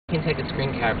You can take a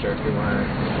screen capture if you want.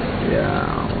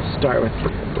 Yeah, we'll start with...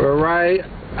 We're right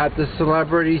at the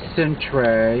Celebrity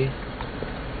Centre.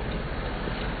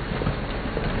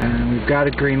 And we've got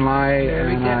a green light,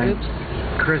 and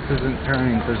Chris isn't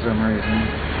turning for some reason.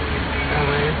 Oh,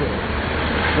 where is it?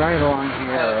 It's right along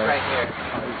here. Oh, it's right here.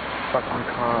 All these fucking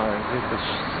cars. It's a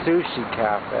sushi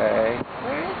cafe.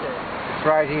 Where is it? It's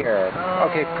right here. Oh,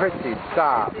 okay, Chrissy,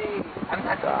 stop. I'm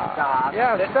not gonna stop.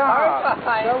 Yeah, It's stop.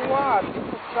 horrifying. So what?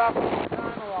 People stop all the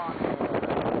time along here.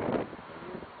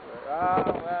 Oh,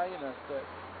 well, you missed it.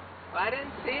 Well, I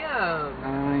didn't see him.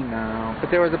 I know. But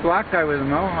there was a black guy with a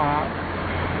mohawk.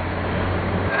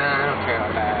 I don't care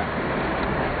about that.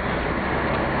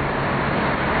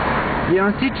 You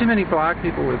don't see too many black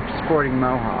people with sporting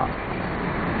mohawks.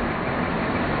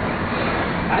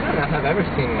 I don't know if I've ever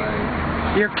seen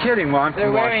one. You're kidding. Well, I'm They're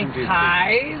from wearing Washington,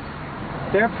 ties?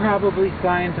 They're probably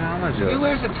Scientologists. Who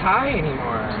wears a tie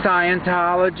anymore?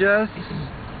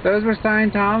 Scientologists. Those were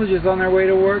Scientologists on their way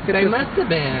to work at They must have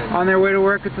been. on their way to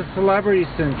work at the Celebrity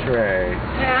Centre.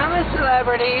 Hey, I'm a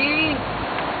celebrity.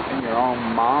 In your own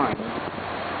mind.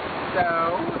 So?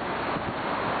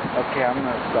 Okay, I'm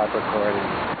gonna stop recording.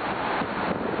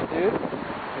 Dude?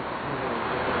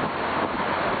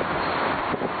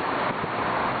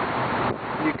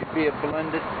 You could be a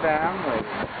blended family.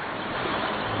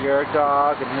 Your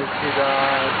dog and his two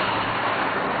dogs.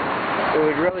 It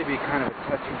would really be kind of a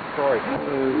touching story.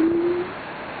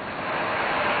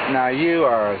 Now you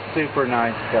are a super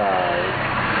nice guy.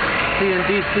 See, in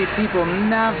DC, people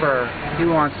never, he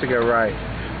wants to go right.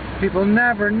 People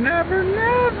never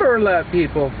let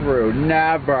people through.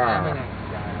 Never. I'm a nice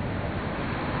guy.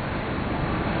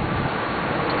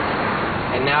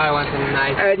 And now I want some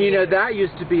nice... And you know, that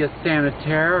used to be a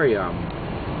sanitarium.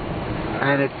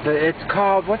 And it's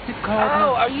called, what's it called?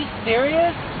 Oh, are you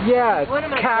serious? Yes, One of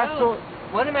my Castle. ghosts.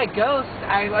 One of my ghosts,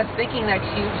 I was thinking that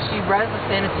she runs a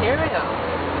sanitarium.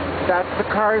 That's the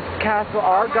car's Castle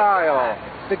Argyle.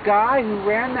 The guy who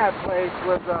ran that place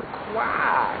was a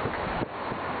quack.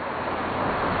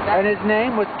 And his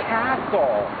name was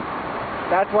Castle.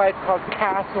 That's why it's called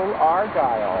Castle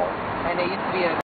Argyle. And it used to be a